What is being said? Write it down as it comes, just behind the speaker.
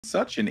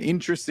such an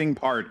interesting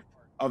part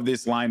of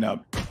this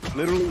lineup,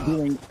 literally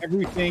doing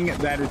everything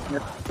that is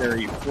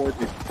necessary for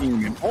this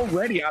team. And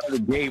already out of the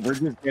gate, we're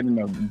just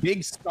getting a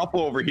big scuffle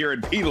over here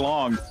at B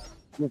long,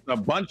 with a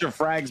bunch of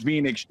frags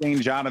being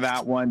exchanged out of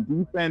that one.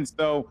 Defense,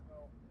 though,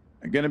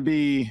 are going to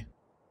be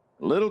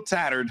a little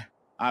tattered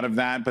out of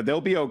that, but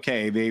they'll be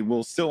okay. They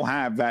will still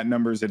have that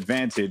numbers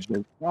advantage.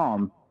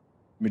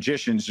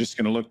 Magician's just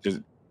going to look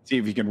to see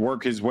if he can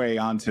work his way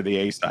onto the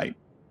A site.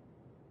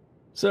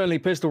 Certainly,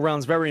 pistol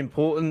rounds very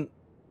important.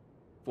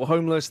 For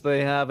HomeLess,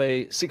 they have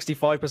a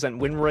 65%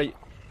 win rate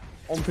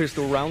on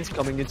pistol rounds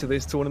coming into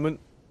this tournament.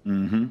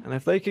 And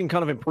if they can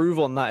kind of improve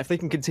on that, if they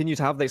can continue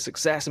to have their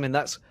success, I mean,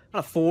 that's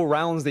kind of 4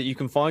 rounds that you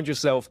can find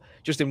yourself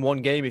just in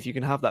one game if you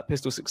can have that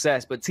pistol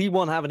success. But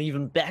T1 have an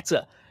even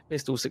better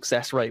pistol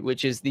success rate,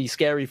 which is the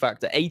scary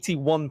factor.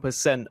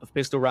 81% of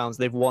pistol rounds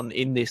they've won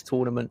in this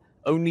tournament,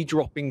 only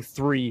dropping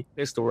 3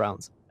 pistol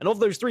rounds. And of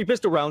those 3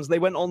 pistol rounds, they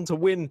went on to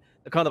win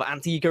the kind of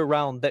anti-eco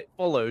round that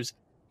follows.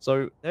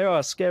 So they are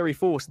a scary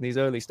force in these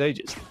early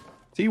stages.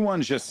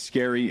 T1's just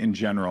scary in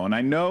general. And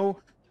I know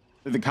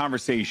that the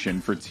conversation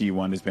for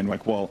T1 has been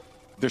like, well,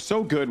 they're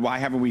so good, why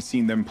haven't we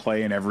seen them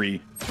play in every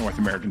North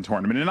American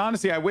tournament? And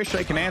honestly, I wish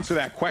I can answer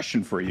that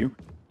question for you,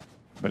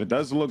 but it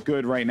does look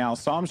good right now.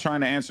 Psalm's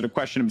trying to answer the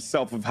question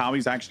himself of how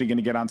he's actually going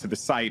to get onto the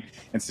site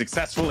and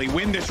successfully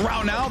win this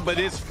round out, but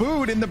his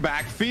food in the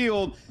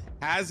backfield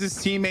has his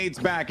teammates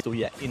back. So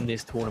yeah, in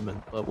this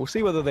tournament, but we'll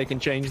see whether they can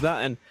change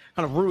that and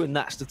kind of ruin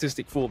that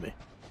statistic for me.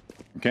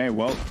 Okay,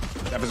 well,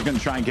 dephh is going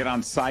to try and get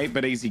on site,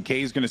 but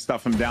AZK is going to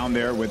stuff him down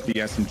there with the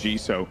SMG,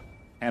 so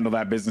handle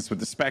that business with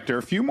the Spectre.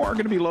 A few more are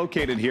going to be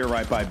located here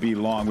right by B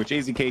long, which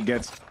AZK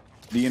gets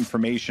the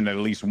information that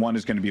at least one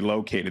is going to be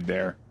located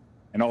there.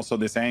 And also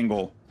this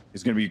angle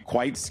is going to be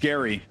quite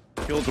scary.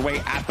 Kills away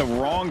at the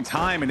wrong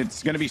time, and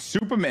it's going to be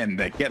supamen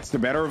that gets the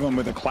better of him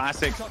with a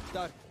classic.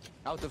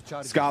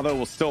 Skadoodle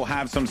will still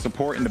have some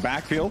support in the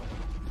backfield.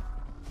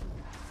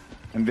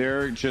 And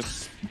they're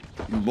just,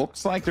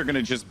 looks like they're going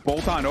to just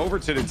bolt on over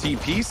to the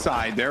TP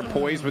side. They're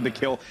poised with the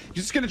kill.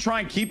 Just going to try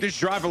and keep this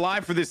drive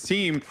alive for this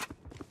team.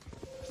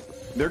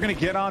 They're going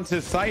to get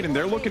onto site, and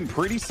they're looking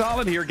pretty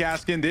solid here,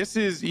 Gaskin. This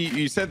is,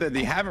 you said that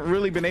they haven't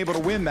really been able to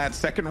win that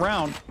second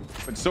round,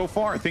 but so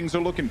far things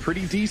are looking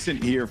pretty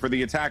decent here for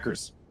the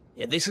attackers.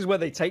 Yeah, this is where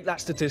they take that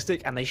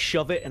statistic and they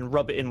shove it and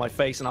rub it in my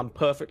face, and I'm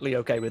perfectly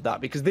okay with that,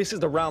 because this is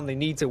the round they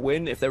need to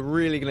win if they're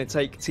really going to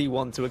take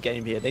T1 to a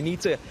game here. They need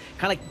to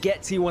kind of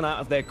get T1 out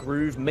of their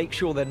groove, make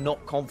sure they're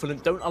not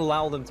confident, don't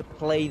allow them to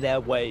play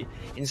their way.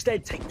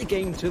 Instead, take the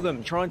game to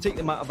them, try and take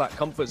them out of that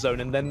comfort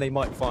zone, and then they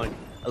might find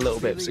a little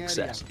bit of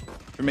success.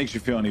 If it makes you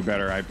feel any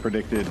better, I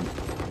predicted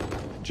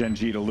Gen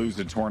G to lose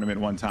the tournament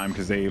one time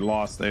because they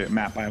lost the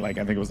map by, like,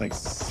 I think it was like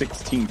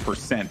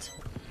 16%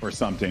 or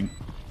something.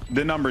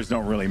 The numbers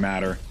don't really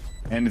matter,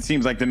 and it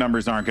seems like the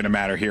numbers aren't going to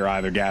matter here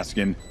either,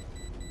 Gaskin,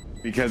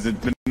 because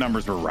the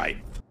numbers were right.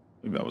 I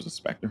believe that was a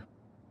Spectre.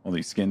 All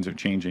these skins are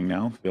changing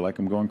now. I feel like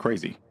I'm going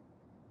crazy.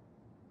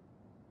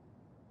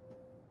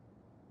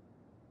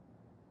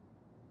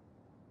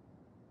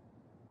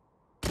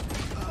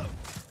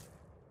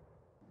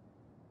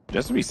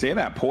 Just as we say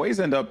that,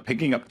 Poise end up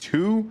picking up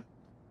 2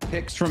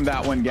 picks from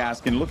that one,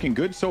 Gaskin. Looking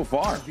good so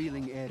far.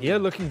 Yeah,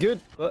 looking good,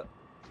 but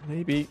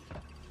maybe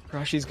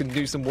crashies can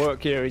do some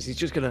work here. He's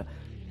just going to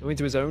go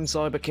into his own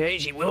cyber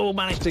cage. He will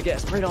manage to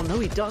get straight on. No,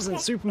 he doesn't.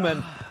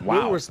 Supamen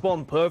will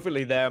respond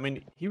perfectly there. I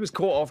mean, he was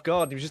caught off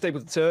guard. He was just able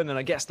to turn, and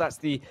I guess that's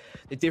the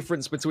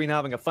difference between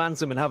having a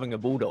Phantom and having a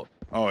Bulldog.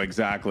 Oh,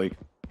 exactly.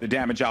 The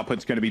damage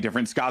output's going to be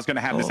different. Ska's going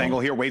to have this angle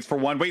here. Waits for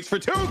 1, waits for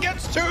 2,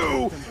 gets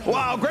 2.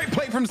 Wow, great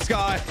play from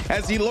Ska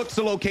as he looks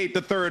to locate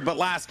the 3rd, but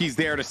Laski's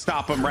there to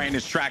stop him right in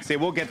his tracks. They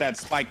will get that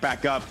spike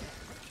back up.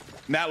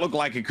 And that looked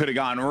like it could have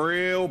gone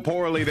real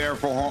poorly there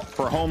for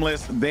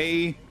HomeLess.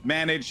 They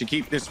managed to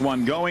keep this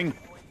one going.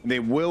 They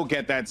will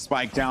get that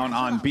spike down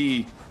on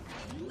B,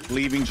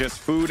 leaving just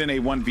food in a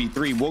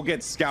 1v3. Will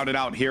get scouted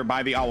out here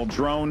by the Owl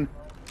drone.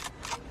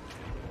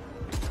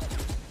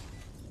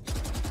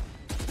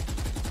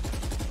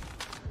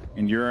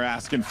 And you're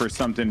asking for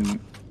something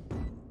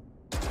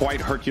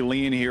quite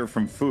Herculean here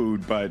from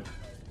food, but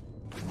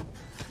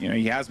you know,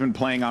 he has been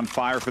playing on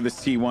fire for this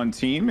T1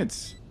 team.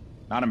 It's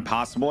not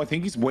impossible. I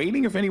think he's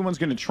waiting if anyone's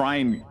going to try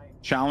and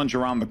challenge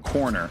around the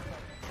corner.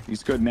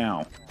 He's good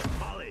now.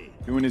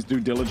 Doing his due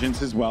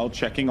diligence as well,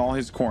 checking all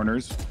his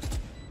corners.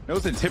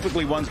 Knows that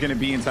typically one's going to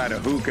be inside a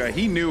hookah.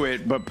 He knew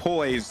it, but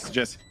Poise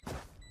just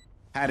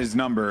had his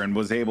number and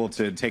was able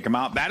to take him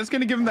out. That is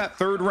going to give him that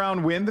 3rd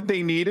round win that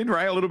they needed,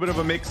 right? A little bit of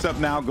a mix-up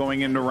now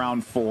going into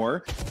round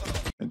 4.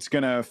 It's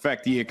going to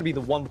affect the... It could be the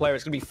one player.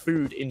 It's going to be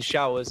food in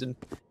showers, and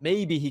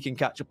maybe he can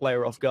catch a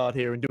player off guard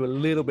here and do a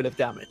little bit of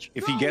damage.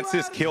 If he gets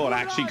this kill, it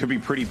actually could be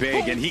pretty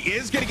big, and he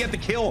is going to get the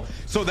kill.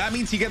 So that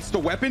means he gets the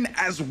weapon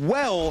as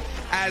well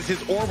as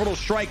his orbital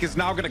strike is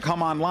now going to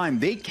come online.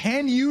 They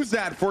can use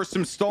that for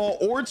some stall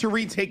or to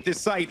retake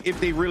this site if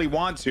they really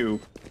want to.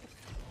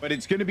 But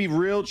it's going to be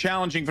real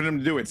challenging for them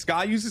to do it.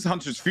 Sky uses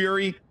Hunter's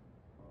Fury.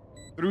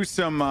 threw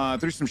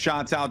some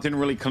shots out, didn't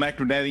really connect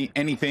with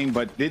anything,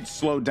 but did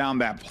slow down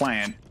that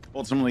plant.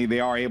 Ultimately, they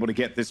are able to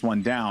get this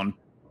one down.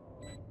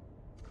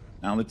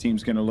 Now the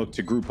team's going to look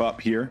to group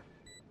up here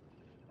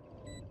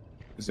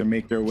as they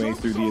make their way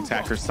through the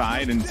attacker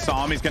side, and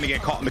Som is going to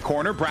get caught in the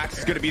corner. Brax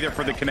is going to be there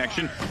for the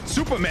connection.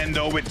 Supamen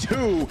though with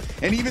 2,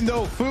 and even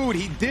though fRoD,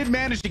 he did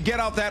manage to get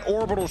out that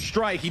orbital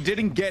strike, he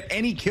didn't get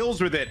any kills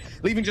with it,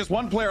 leaving just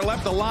 1 player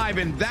left alive,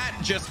 and that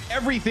just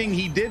everything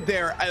he did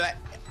there,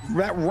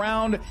 that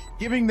round,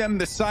 giving them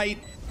the site,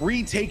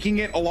 retaking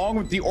it along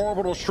with the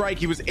orbital strike,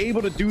 he was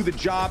able to do the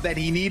job that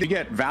he needed to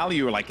get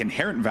value, like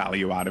inherent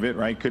value out of it,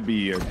 right? Could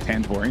be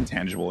tangible or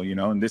intangible, you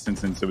know. In this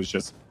instance, it was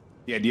just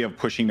the idea of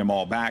pushing them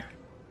all back.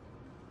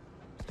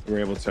 We were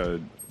able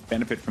to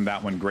benefit from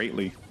that one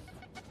greatly.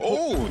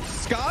 Oh,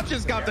 Scotch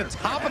has got the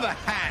top of the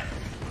hat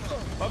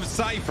of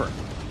Cypher.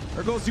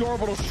 There goes the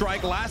orbital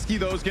strike. Laski,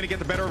 though, is going to get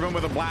the better of him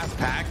with a blast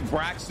pack.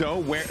 Brax,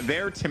 though,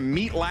 there to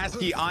meet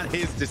Laski on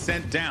his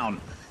descent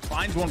down.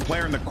 Finds 1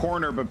 player in the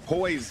corner, but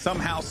POISED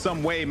somehow,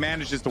 some way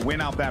manages to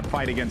win out that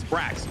fight against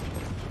Brax.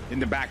 In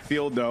the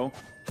backfield, though,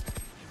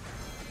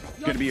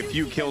 going to be a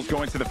few kills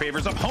going to the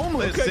favors of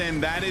HomeLess,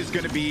 and that is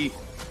going to be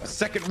a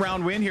 2nd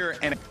round win here,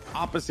 and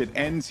opposite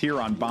ends here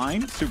on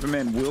Bind.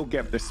 Supamen will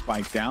get the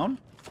spike down.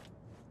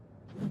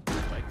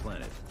 Spike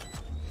planted.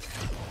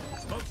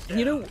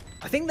 You know,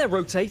 I think they're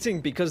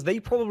rotating because they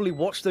probably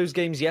watched those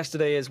games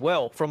yesterday as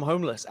well from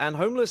HomeLess. And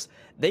HomeLess,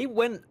 they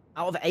went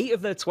out of 8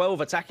 of their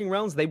 12 attacking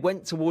rounds, they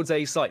went towards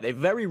A site. They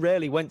very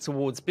rarely went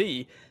towards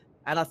B.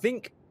 And I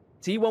think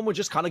T1 were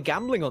just kind of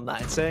gambling on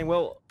that and saying,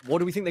 well, what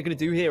do we think they're going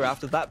to do here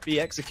after that B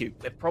execute?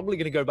 They're probably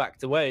going to go back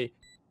to A.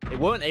 They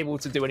weren't able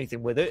to do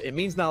anything with it. It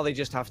means now they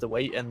just have to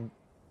wait, and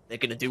they're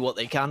going to do what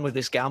they can with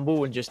this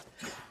gamble and just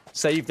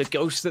save the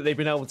ghosts that they've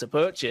been able to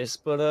purchase.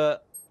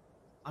 But,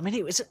 I mean,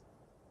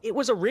 it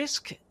was a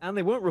risk, and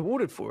they weren't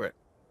rewarded for it.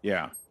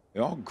 Yeah, they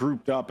all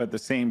grouped up at the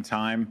same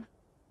time.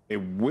 They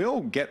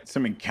will get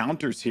some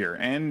encounters here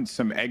and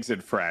some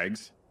exit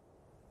frags.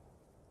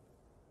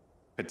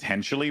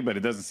 Potentially, but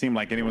it doesn't seem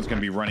like anyone's going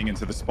to be running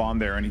into the spawn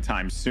there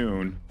anytime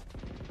soon.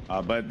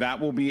 But that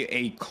will be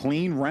a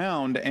clean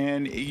round,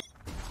 and...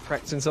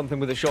 Practicing something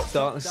with a shock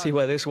dart. Let's see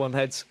where this one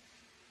heads.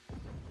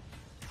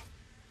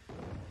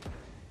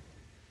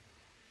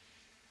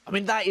 I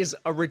mean, that is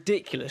a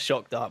ridiculous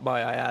shock dart,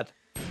 might I add.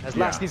 As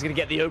Laski's going to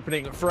get the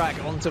opening frag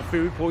onto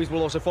fRoD. POISED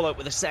will also follow up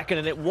with a 2nd,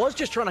 and it was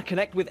just trying to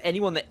connect with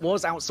anyone that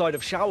was outside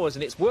of showers,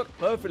 and it's worked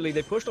perfectly.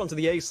 They pushed onto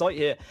the A site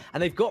here,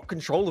 and they've got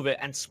control of it,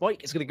 and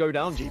Spike is going to go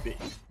down, GB.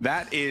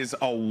 That is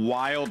a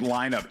wild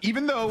lineup.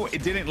 Even though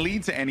it didn't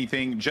lead to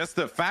anything, just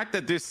the fact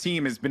that this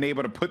team has been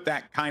able to put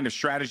that kind of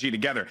strategy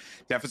together.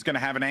 dephh is going to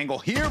have an angle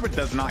here, but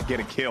does not get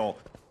a kill.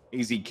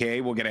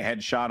 AZK will get a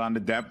headshot onto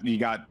dephh. You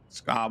got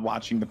Scott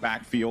watching the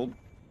backfield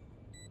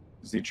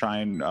as they try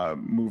and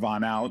move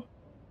on out.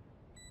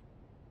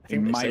 They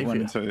might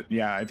want to,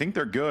 yeah, I think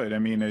they're good. I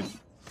mean,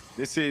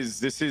 this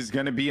is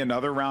going to be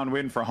another round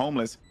win for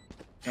HomeLess,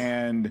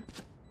 and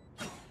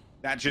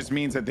that just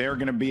means that they're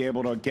going to be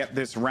able to get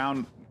this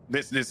round,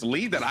 this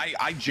lead that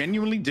I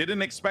genuinely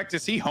didn't expect to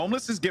see.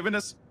 HomeLess has given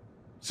us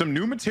some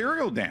new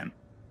material, Dan.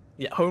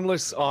 Yeah,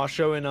 HomeLess are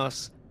showing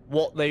us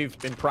what they've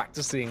been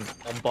practicing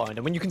on Bind,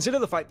 and when you consider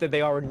the fact that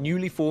they are a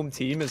newly formed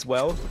team as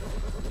well,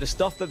 the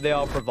stuff that they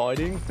are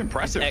providing, it's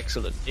impressive,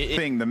 excellent.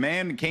 The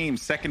man came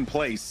 2nd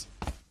place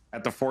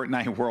at the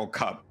Fortnite World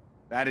Cup.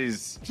 That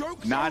is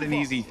not an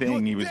easy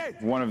thing. He was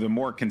one of the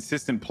more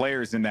consistent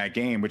players in that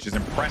game, which is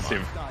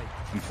impressive.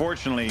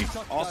 Unfortunately,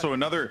 also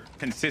another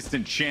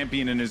consistent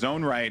champion in his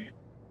own right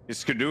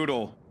is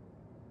Skadoodle,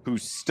 who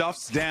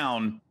stuffs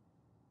down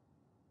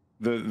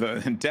the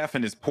dephh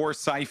and his poor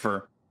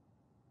Cypher.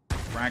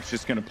 Brax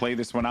just going to play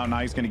this one out.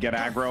 Now he's going to get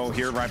aggro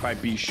here right by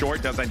B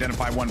short. Does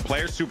identify 1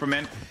 player.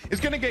 Supamen is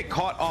going to get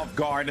caught off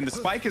guard, and the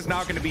spike is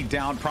now going to be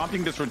down,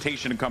 prompting this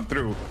rotation to come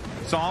through.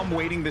 Som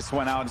waiting this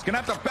one out. He's going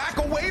to have to back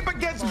away, but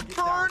gets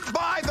burned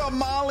by the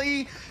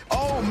molly.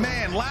 Oh,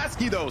 man.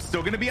 Laski, though,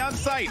 still going to be on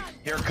site.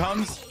 Here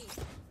comes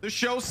the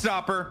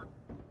showstopper.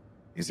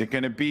 Is it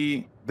going to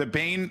be the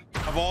bane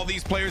of all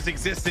these players'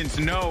 existence?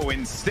 No,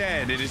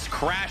 instead, it is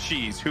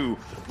crashies who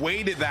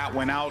waited that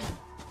one out.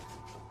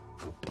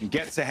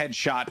 Gets a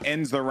headshot,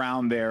 ends the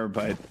round there,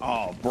 but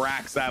oh,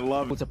 Brax, I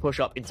love to push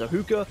up into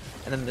hookah,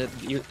 and then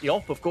the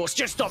off, of course,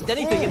 just stopped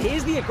anything. And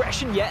here's the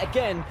aggression yet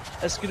again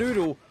as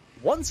Skadoodle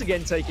once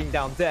again taking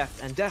down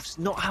dephh, and deph's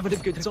not having a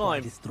good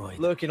time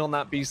lurking on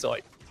that B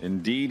site.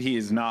 Indeed, he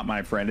is not,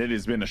 my friend. It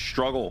has been a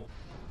struggle,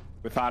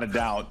 without a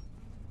doubt.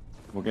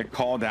 We'll get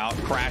called out.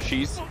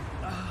 Crashies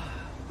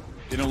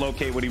didn't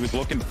locate what he was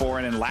looking for,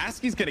 and then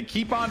Laski's gonna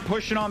keep on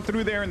pushing on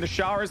through there in the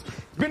showers.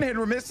 It's been hit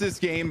or miss this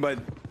game, but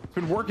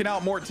been working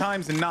out more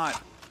times than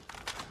not.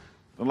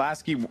 The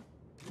Laski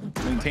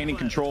maintaining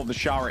control of the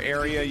shower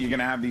area. You're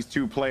gonna have these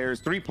 3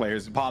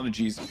 players,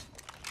 apologies,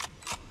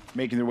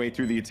 making their way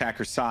through the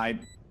attacker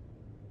side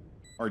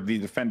or the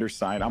defender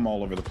side. I'm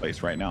all over the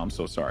place right now. I'm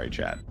so sorry,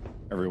 chat.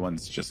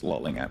 Everyone's just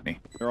lolling at me.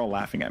 They're all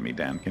laughing at me,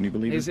 Dan. Can you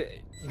believe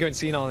it? You're going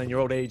senile in your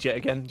old age yet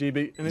again,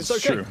 GB, and it's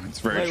It's okay. true. It's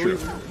very true.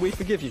 We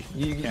forgive you.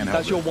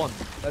 That's your one.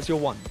 That's your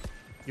one.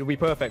 You'll be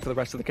perfect for the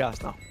rest of the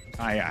cast now.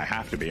 I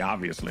have to be,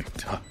 obviously.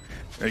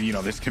 You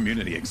know, this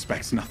community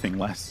expects nothing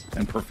less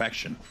than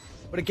perfection.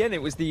 But again,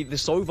 it was the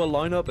Sova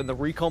lineup and the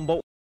recon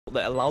bolt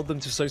that allowed them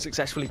to so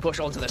successfully push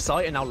onto the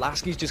site, and now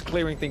Laski's just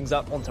clearing things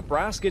up onto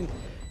brax, and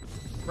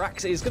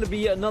brax is going to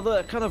be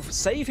another kind of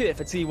save here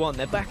for T1.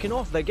 They're backing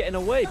off, they're getting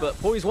away, but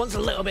Poise wants a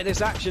little bit of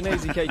this action.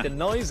 AZK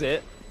denies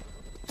it.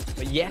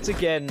 But yet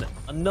again,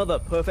 another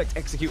perfect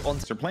execute on.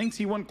 So playing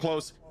T1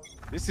 close.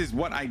 This is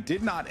what I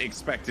did not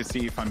expect to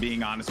see, if I'm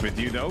being honest with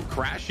you, though.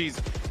 crashies,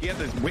 he had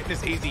to witness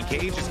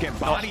AZK just get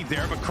bodied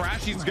there, but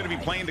crashies is going to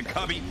be playing the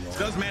cubby.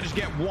 Does manage to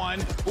get one.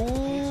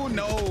 Ooh,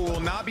 no, will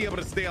not be able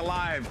to stay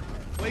alive.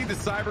 Played the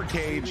cyber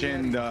cage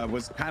and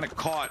was kind of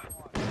caught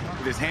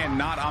with his hand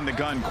not on the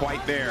gun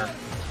quite there.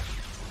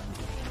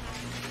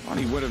 Thought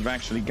he would have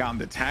actually gotten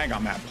the tag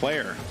on that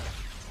player.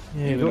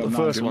 Yeah, he got the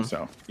first one.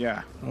 So,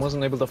 yeah.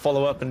 Wasn't able to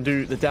follow up and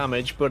do the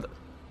damage, but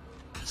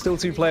still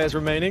 2 players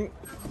remaining.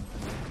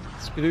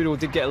 Skadoodle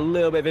did get a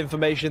little bit of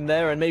information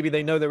there, and maybe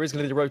they know there is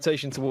going to be a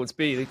rotation towards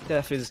B. The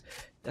dephh is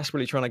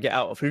desperately trying to get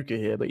out of hookah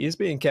here, but he is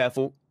being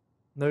careful.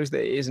 Knows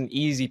that it is an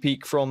easy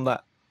peek from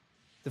that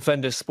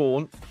defender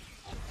spawn.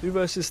 2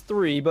 versus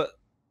 3, but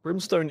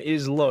Brimstone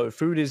is low.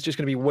 fRoD is just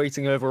going to be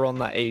waiting over on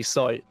that A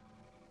site.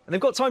 And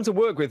they've got time to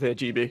work with here,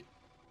 GB.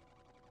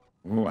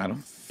 Ooh, I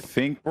don't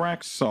think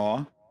brax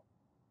saw.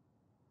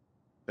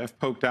 dephh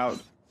poked out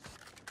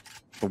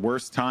the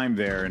worst time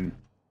there, and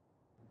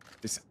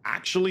this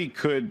actually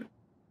could...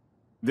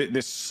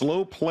 This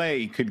slow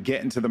play could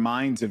get into the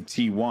minds of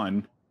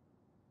T1,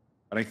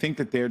 but I think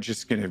that they're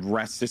just going to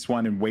rest this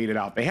one and wait it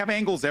out. They have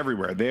angles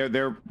everywhere.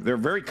 They're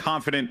very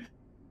confident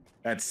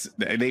that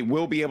they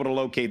will be able to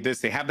locate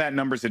this. They have that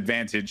numbers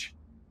advantage.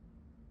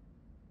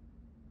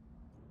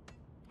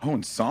 Oh,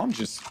 and Psalm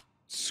just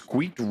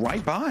squeaked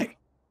right by.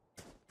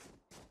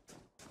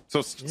 So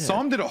yeah.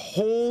 Psalm did a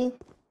whole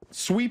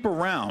sweep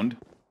around,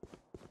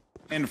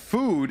 and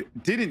fRoD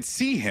didn't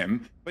see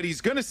him, but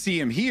he's going to see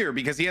him here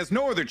because he has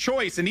no other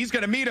choice, and he's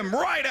going to meet him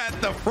right at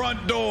the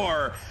front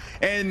door,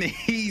 and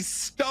he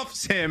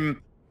stuffs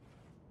him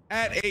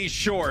at a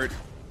short,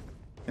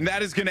 and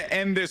that is going to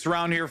end this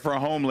round here for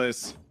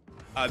HomeLess.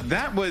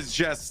 That was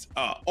just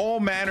all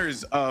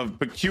manners of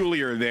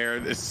peculiar there.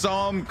 The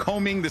Psalm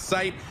combing the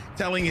site,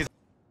 telling his...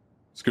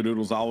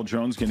 Skadoodle's owl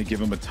drone's going to give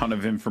him a ton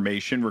of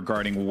information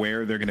regarding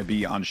where they're going to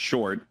be on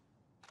short.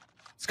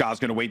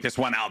 Ska's going to wait this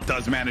one out,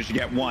 does manage to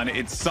get one.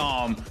 It's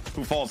Psalm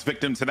who falls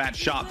victim to that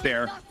shot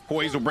there.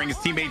 Poise will bring his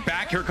teammate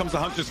back. Here comes the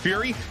Hunter's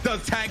Fury.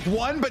 Does tag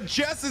one, but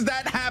just as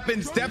that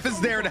happens, dephh is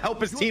there to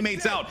help his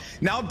teammates out.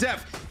 Now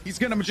dephh, he's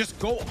going to just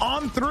go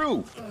on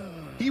through.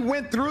 He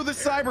went through the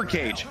cyber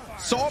cage,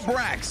 saw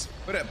brax,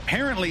 but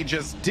apparently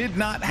just did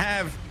not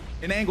have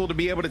an angle to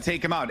be able to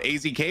take him out.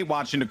 AZK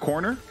watching the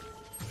corner.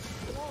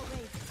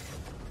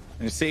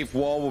 And a safe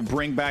wall will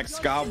bring back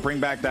Ska, bring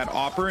back that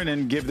offer, and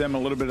then give them a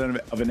little bit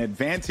of an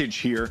advantage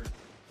here,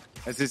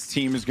 as this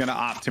team is going to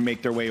opt to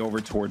make their way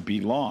over toward B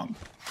long.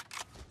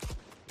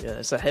 Yeah,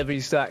 it's a heavy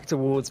stack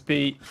towards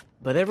B,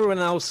 but everyone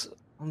else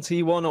on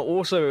T1 are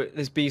also at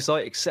this B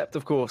site, except,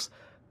 of course,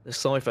 the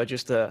Cypher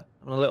just on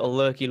a little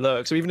lurky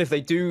lurk. So even if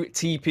they do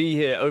TP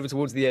here over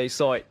towards the A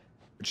site,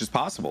 which is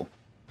possible.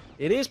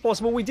 It is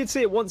possible. We did see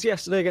it once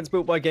yesterday against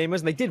Built by Gamers,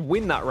 and they did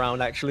win that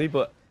round, actually,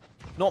 but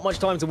not much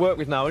time to work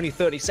with now. Only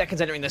 30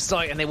 seconds entering the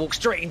site, and they walk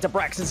straight into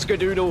brax and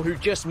Skadoodle, who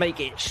just make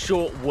it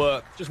short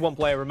work. Just one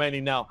player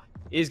remaining now.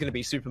 It is going to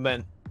be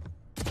supamen.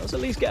 Does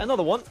at least get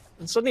another one,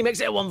 and suddenly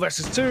makes it a 1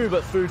 versus 2,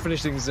 but fRoD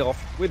finishes things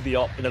off with the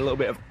op in a little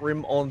bit of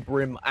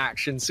brim-on-brim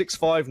action.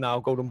 6-5 now,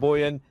 Golden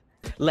Boyan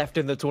left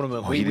in the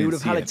tournament. We would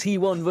have had a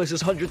T1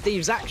 versus 100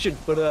 Thieves action,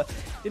 but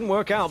didn't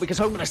work out because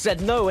HomeLess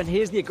said no, and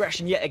here's the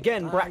aggression yet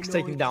again. brax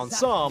taking down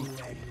Psalm,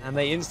 and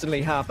they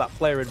instantly have that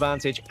player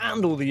advantage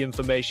and all the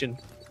information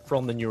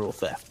from the neural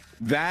theft.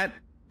 That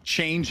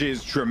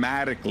changes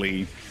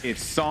dramatically if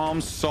Psalm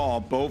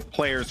saw both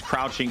players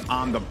crouching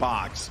on the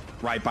box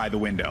right by the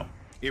window.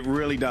 It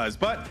really does,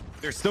 but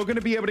they're still going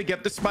to be able to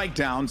get the spike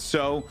down,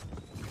 so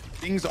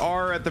things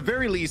are at the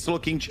very least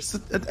looking just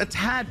a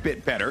tad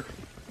bit better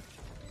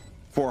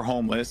for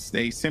HomeLess.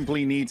 They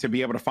simply need to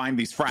be able to find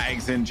these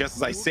frags, and just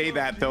as I say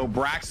that, though,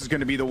 brax is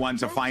going to be the one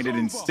to find it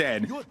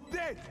instead.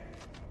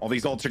 All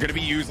these ults are going to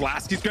be used.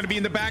 Laski's going to be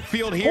in the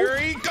backfield here.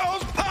 He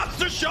goes, pops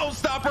the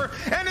showstopper,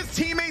 and his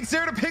teammate's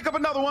there to pick up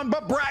another one,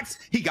 but brax,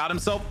 he got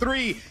himself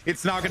 3.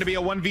 It's now going to be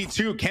a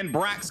 1v2. Can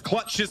brax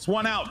clutch this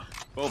one out?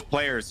 Both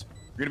players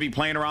are going to be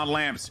playing around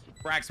lamps.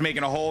 brax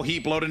making a whole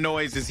heap load of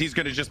noise as he's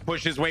going to just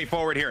push his way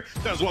forward here.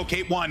 Does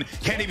locate one.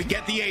 Can't even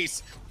get the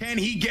ace. Can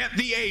he get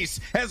the ace?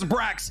 As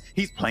brax,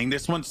 he's playing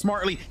this one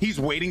smartly. He's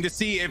waiting to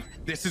see if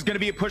this is going to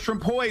be a push from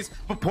Poise,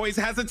 but Poise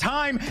has a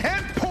time,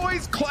 and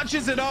Poise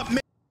clutches it up.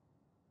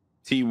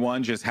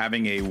 T1 just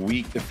having a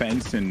weak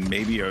defense and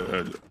maybe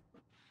a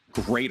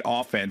great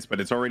offense, but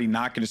it's already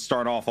not going to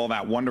start off all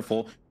that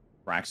wonderful.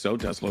 Braxo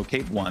does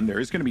locate one. There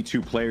is going to be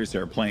two players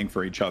there playing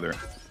for each other,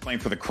 playing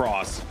for the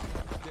cross.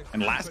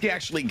 And Laski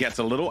actually gets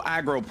a little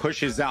aggro,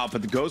 pushes out,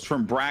 but the ghost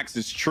from Brax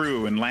is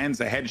true and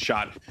lands a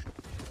headshot.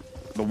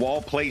 The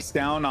wall placed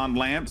down on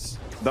lamps,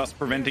 thus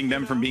preventing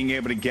them from being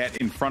able to get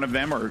in front of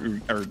them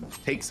or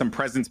take some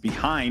presence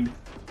behind.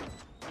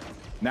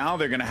 Now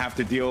they're going to have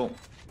to deal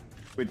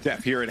with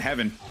dephh here at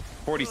heaven.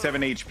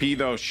 47 HP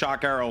though.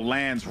 Shock arrow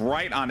lands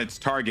right on its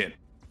target.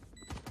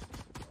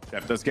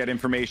 dephh does get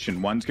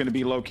information. One's going to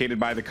be located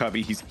by the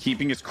cubby. He's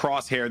keeping his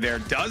crosshair there.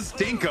 Does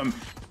dink him.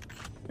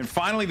 And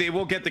finally, they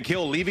will get the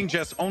kill, leaving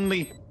just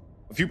only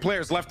a few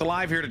players left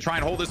alive here to try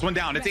and hold this one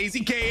down. It's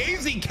AZK.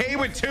 AZK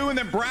with two, and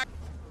then Brax.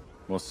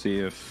 We'll see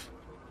if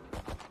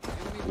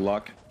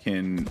luck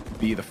can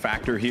be the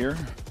factor here.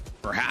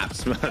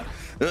 Perhaps, but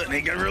it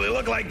ain't gonna really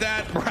look like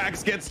that.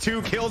 Brax gets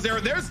 2 kills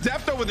there. There's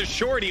dephh though with a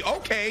shorty.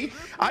 Okay,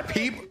 I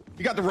peep.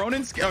 You got the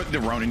Ronin skin. The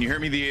Ronin, you hear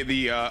me?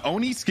 The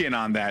Oni skin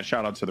on that.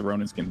 Shout out to the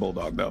Ronin skin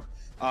Bulldog though.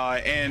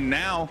 And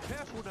now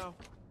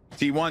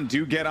T1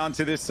 do get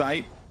onto this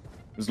site.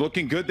 It was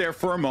looking good there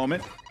for a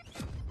moment.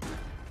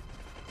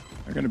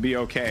 They're gonna be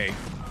okay.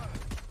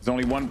 There's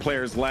only one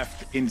player's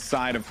left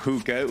inside of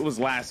Hookah. It was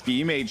Laski.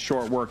 He made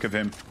short work of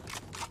him.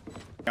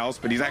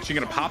 But he's actually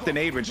going to pop the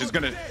nade, which is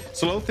going to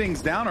slow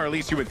things down, or at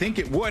least you would think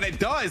it would. It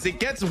does. It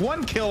gets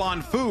 1 kill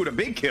on food, a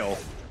big kill,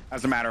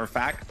 as a matter of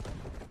fact.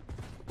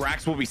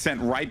 Brax will be sent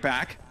right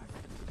back.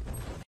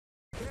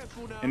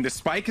 And the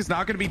spike is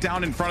not going to be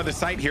down in front of the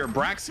site here.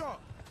 Brax,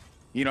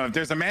 you know, if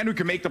there's a man who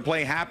can make the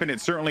play happen, it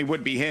certainly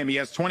would be him. He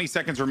has 20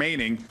 seconds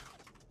remaining.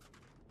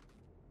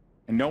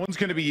 And no one's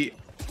going to be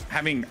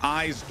having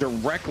eyes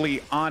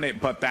directly on it,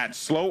 but that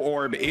slow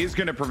orb is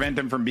going to prevent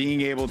them from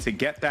being able to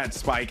get that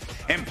spike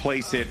and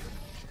place it.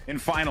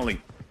 And finally,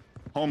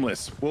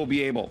 HomeLess will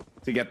be able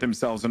to get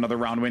themselves another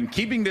round win,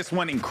 keeping this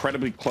one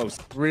incredibly close.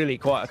 Really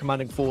quite a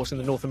commanding force in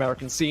the North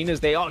American scene, as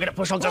they are going to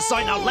push onto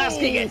site now.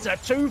 Laski gets a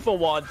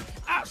 2-for-1.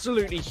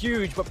 Absolutely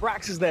huge, but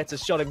Brax is there to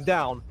shut him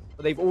down.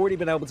 But they've already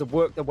been able to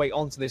work their way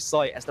onto this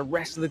site as the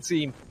rest of the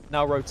team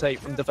now rotate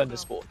from defender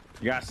spawn.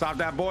 You gotta stop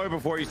that boy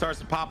before he starts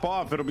to pop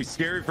off. It'll be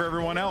scary for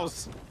everyone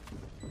else.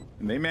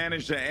 And they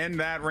managed to end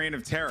that reign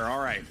of terror. All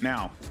right,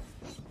 now,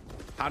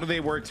 how do they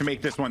work to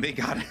make this one? They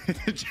got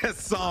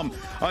just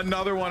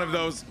another one of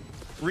those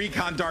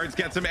recon darts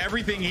gets him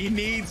everything he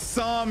needs.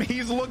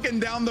 He's looking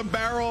down the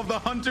barrel of the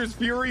Hunter's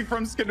Fury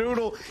from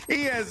Skadoodle.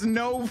 He has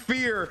no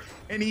fear,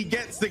 and he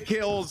gets the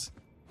kills.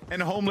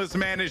 And HomeLess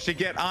managed to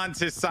get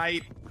onto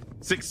site,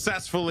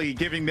 successfully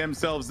giving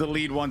themselves the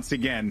lead once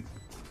again.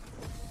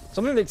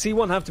 Something that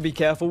T1 have to be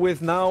careful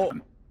with now.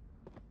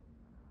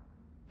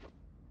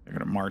 They're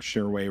gonna march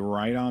their way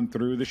right on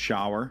through the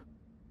shower.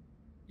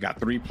 Got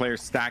 3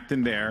 players stacked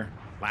in there.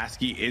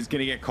 Laski is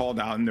gonna get called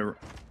out, and the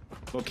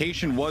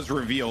location was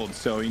revealed,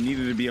 so he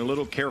needed to be a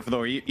little careful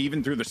though,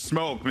 even through the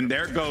smoke. And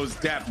there goes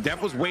dephh.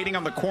 dephh was waiting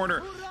on the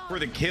corner for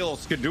the kill.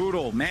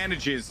 Skadoodle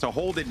manages to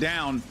hold it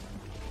down.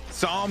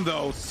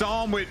 Though,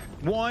 with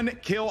 1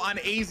 kill on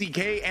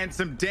AZK and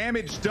some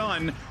damage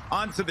done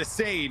onto the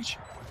Sage.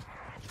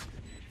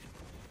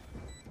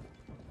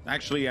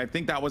 Actually, I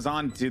think that was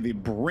onto the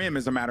Brim,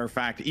 as a matter of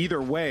fact.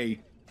 Either way,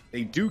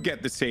 they do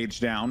get the Sage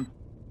down.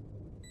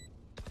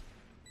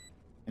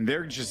 And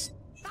they're just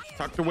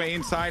tucked away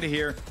inside of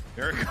here.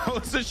 There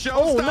goes the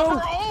showstopper.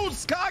 No. Oh,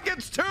 Sky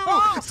gets 2.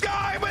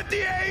 Sky with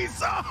the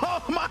ace.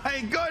 Oh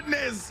my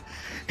goodness.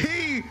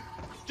 He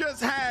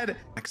just had...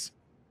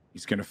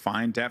 He's going to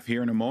find dephh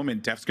here in a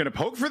moment. deph's going to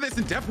poke for this,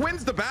 and dephh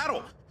wins the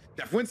battle.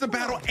 dephh wins the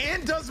battle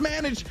and does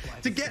manage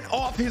to get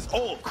off his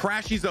ult.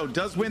 Crashies, though,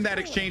 does win that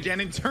exchange,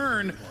 and in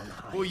turn,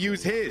 will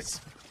use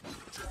his.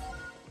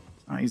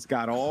 He's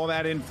got all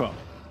that info.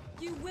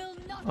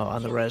 Oh,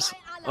 and the res.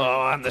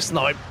 Oh, and the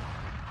snipe.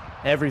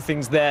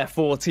 Everything's there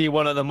for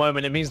T1 at the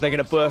moment. It means they're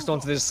going to burst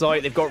onto this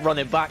site. They've got run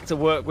it back to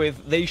work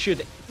with. They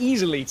should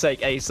easily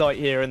take a site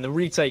here, and the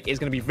retake is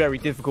going to be very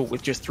difficult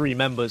with just 3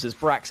 members, as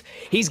Brax,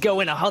 he's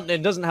going a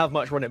hunting, doesn't have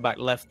much run it back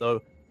left though.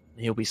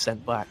 He'll be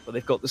sent back, but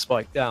they've got the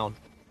spike down.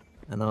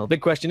 And the big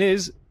question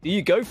is, do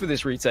you go for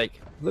this retake?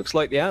 Looks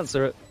like the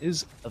answer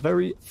is a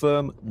very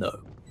firm no.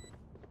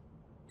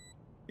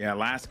 Yeah,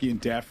 Laski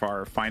and dephh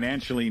are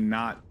financially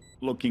not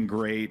looking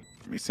great.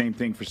 I mean, same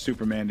thing for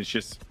Supamen. It's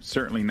just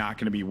certainly not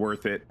going to be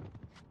worth it.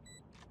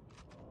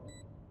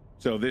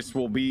 So this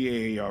will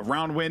be a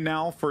round win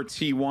now for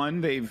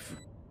T1. They've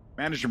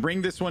managed to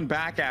bring this one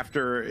back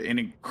after an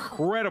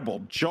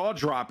incredible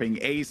jaw-dropping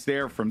ace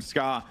there from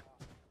Ska.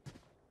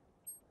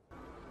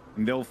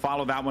 And they'll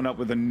follow that one up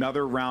with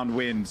another round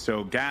win.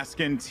 So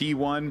Gaskin,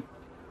 T1,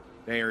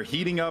 they are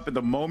heating up at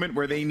the moment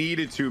where they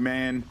needed to,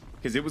 man,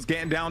 because it was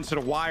getting down to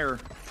the wire.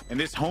 And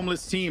this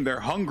HomeLess team,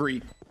 they're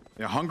hungry.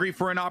 They're hungry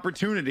for an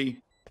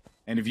opportunity,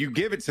 and if you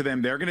give it to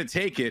them, they're going to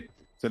take it.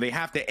 So they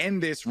have to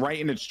end this right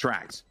in its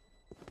tracks.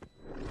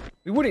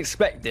 We wouldn't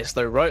expect this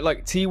though, right?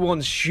 Like,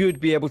 T1 should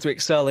be able to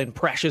excel in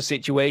pressure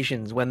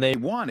situations when they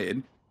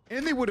wanted,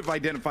 and they would have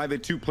identified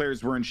that 2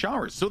 players were in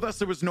showers. So thus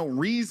there was no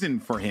reason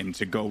for him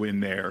to go in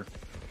there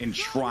and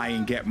try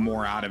and get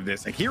more out of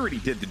this. Like, he already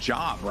did the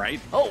job,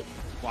 right? Oh,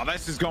 while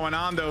this is going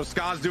on, though,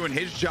 Ska's doing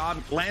his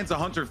job, lands a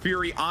Hunter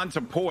Fury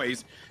onto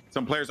Poise.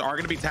 Some players are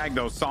going to be tagged,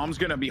 though. Psalm's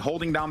going to be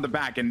holding down the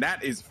back, and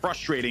that is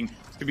frustrating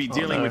to be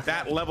dealing with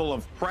that level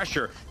of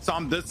pressure.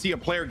 Psalm does see a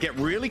player get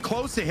really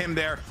close to him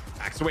there.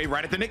 Backs away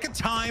right at the nick of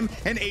time,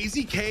 and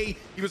AZK,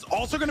 he was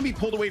also going to be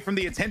pulled away from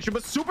the attention,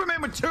 but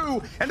Supamen with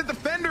 2, and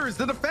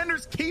the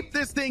defenders keep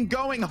this thing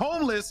going.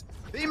 HomeLess,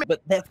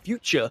 but their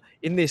future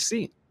in this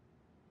scene.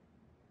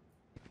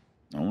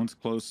 No one's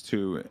close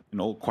to an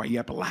old quite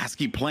yet, but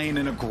Laski playing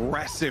an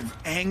aggressive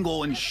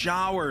angle and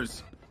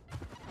showers.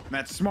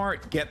 That's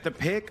smart. Get the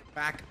pick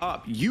back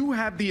up. You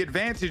have the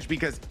advantage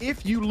because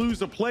if you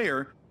lose a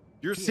player,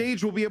 your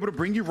Sage will be able to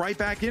bring you right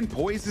back in.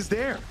 Poise is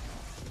there.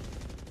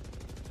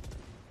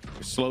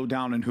 Slow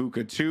down in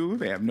Hookah too.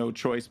 They have no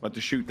choice but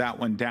to shoot that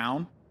one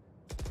down.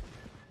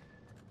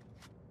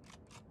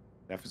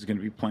 dephh is going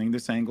to be playing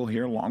this angle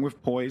here along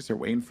with Poise. They're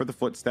waiting for the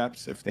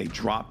footsteps. If they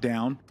drop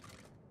down,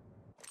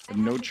 have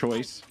no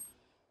choice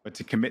but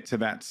to commit to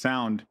that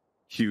sound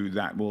cue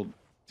that will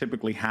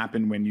typically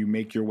happen when you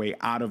make your way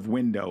out of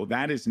window.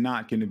 That is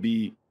not going to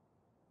be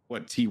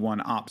what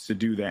T1 opts to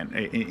do then.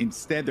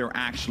 Instead, they're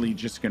actually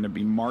just going to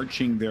be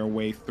marching their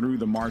way through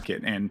the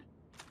market. And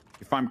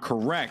if I'm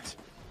correct,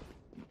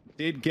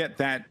 did get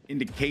that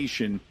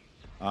indication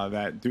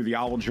that through the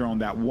owl drone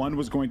that one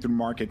was going through the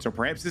market. So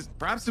perhaps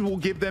it will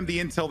give them the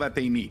intel that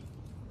they need.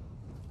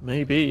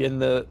 Maybe. In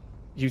the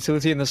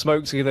utility and the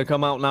smokes are going to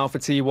come out now for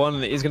T1,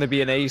 and it is going to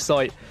be an A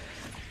site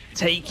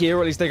take here,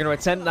 or at least they're going to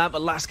attempt that,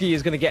 but Laski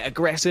is going to get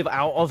aggressive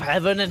out of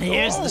heaven, and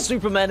here's the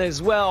Supamen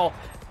as well.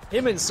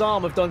 Him and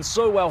Psalm have done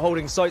so well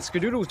holding sight.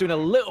 Skadoodle's doing a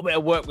little bit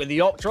of work with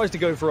the op, tries to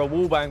go for a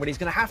wallbang, but he's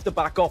going to have to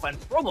back off and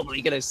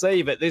probably going to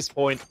save at this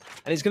point.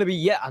 And it's going to be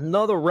yet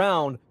another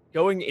round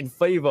going in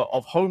favor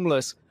of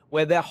HomeLess,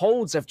 where their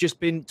holds have just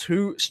been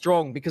too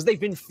strong because they've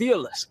been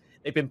fearless.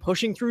 They've been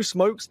pushing through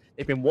smokes,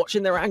 they've been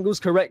watching their angles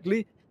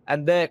correctly,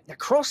 and their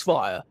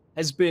crossfire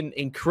has been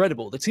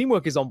incredible. The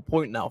teamwork is on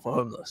point now for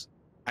HomeLess.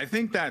 I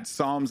think that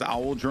Psalm's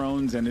owl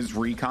drones and his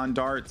recon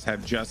darts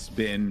have just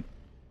been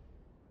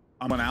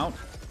coming out.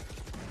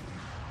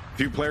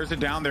 Few players are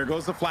down. There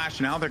goes the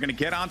flash now. They're going to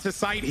get onto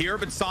site here,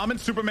 but Psalm and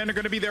Supamen are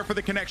going to be there for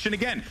the connection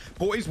again.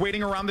 Boy's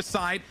waiting around the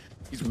side.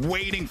 He's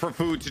waiting for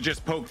food to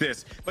just poke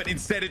this, but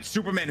instead it's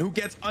Supamen who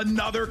gets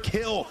another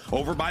kill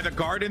over by the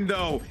garden,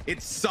 though.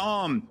 It's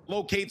Psalm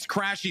locates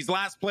crashies.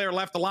 Last player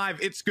left alive.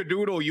 It's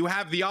Skadoodle. You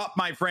have the op,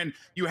 my friend.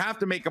 You have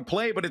to make a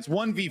play, but it's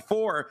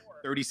 1v4.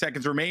 30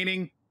 seconds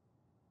remaining.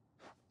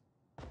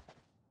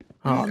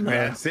 Oh, man.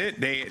 That's it.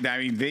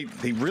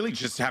 They really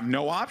just have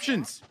no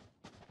options.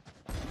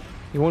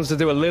 He wants to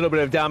do a little bit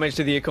of damage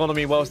to the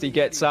economy whilst he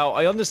gets out.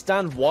 I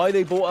understand why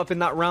they bought up in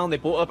that round. They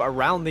bought up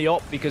around the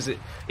op because it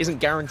isn't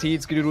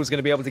guaranteed Skadoodle is going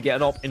to be able to get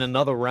an op in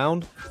another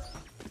round.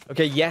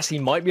 Okay, yes, he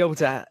might be able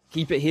to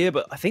keep it here,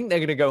 but I think they're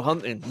going to go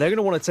hunting. They're going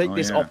to want to take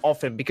this op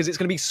off him because it's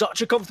going to be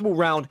such a comfortable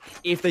round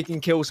if they can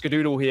kill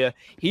Skadoodle here.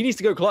 He needs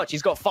to go clutch.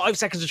 He's got 5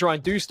 seconds to try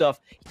and do stuff.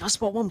 He does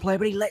spot one player,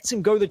 but he lets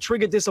him go. The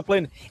trigger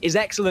discipline is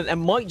excellent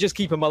and might just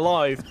keep him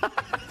alive.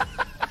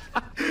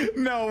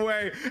 No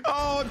way.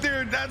 Oh,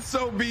 dude, that's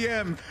so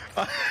BM.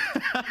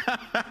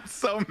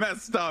 So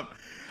messed up.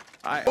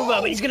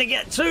 But he's going to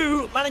get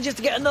 2. Manages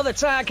to get another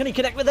tag. Can he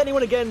connect with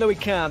anyone again? No, he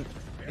can't.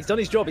 He's done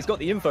his job. He's got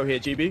the info here,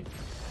 GB.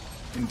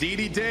 Indeed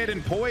he did,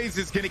 and Poise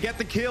is going to get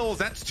the kills.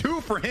 That's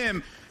 2 for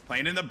him.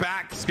 Playing in the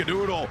back,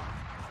 Skadoodle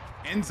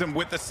ends him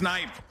with the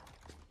snipe.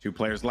 2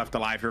 players left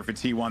alive here for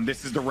T1.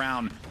 This is the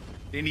round.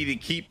 They need to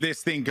keep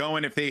this thing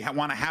going if they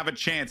want to have a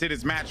chance. It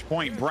is match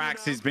point.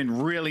 Brax has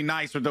been really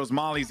nice with those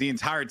mollies the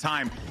entire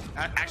time.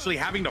 Actually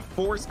having to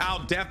force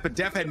out dephh, but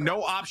dephh had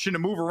no option to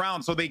move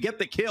around, so they get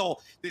the kill.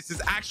 This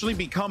has actually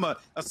become a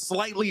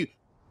slightly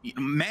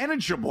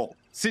manageable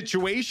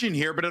situation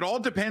here, but it all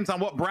depends on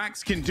what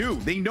Brax can do.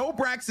 They know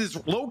Brax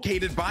is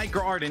located by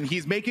garden.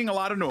 He's making a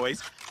lot of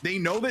noise. They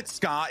know that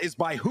Ska is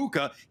by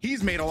hookah.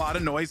 He's made a lot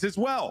of noise as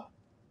well.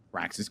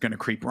 Brax is going to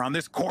creep around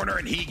this corner,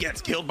 and he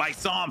gets killed by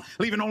Psalm,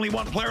 leaving only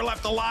 1 player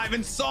left alive,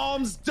 and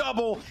Psalm's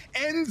double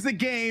ends the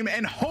game,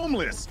 and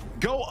HomeLess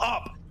go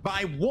up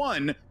by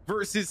 1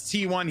 versus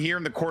T1 here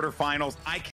in the quarterfinals.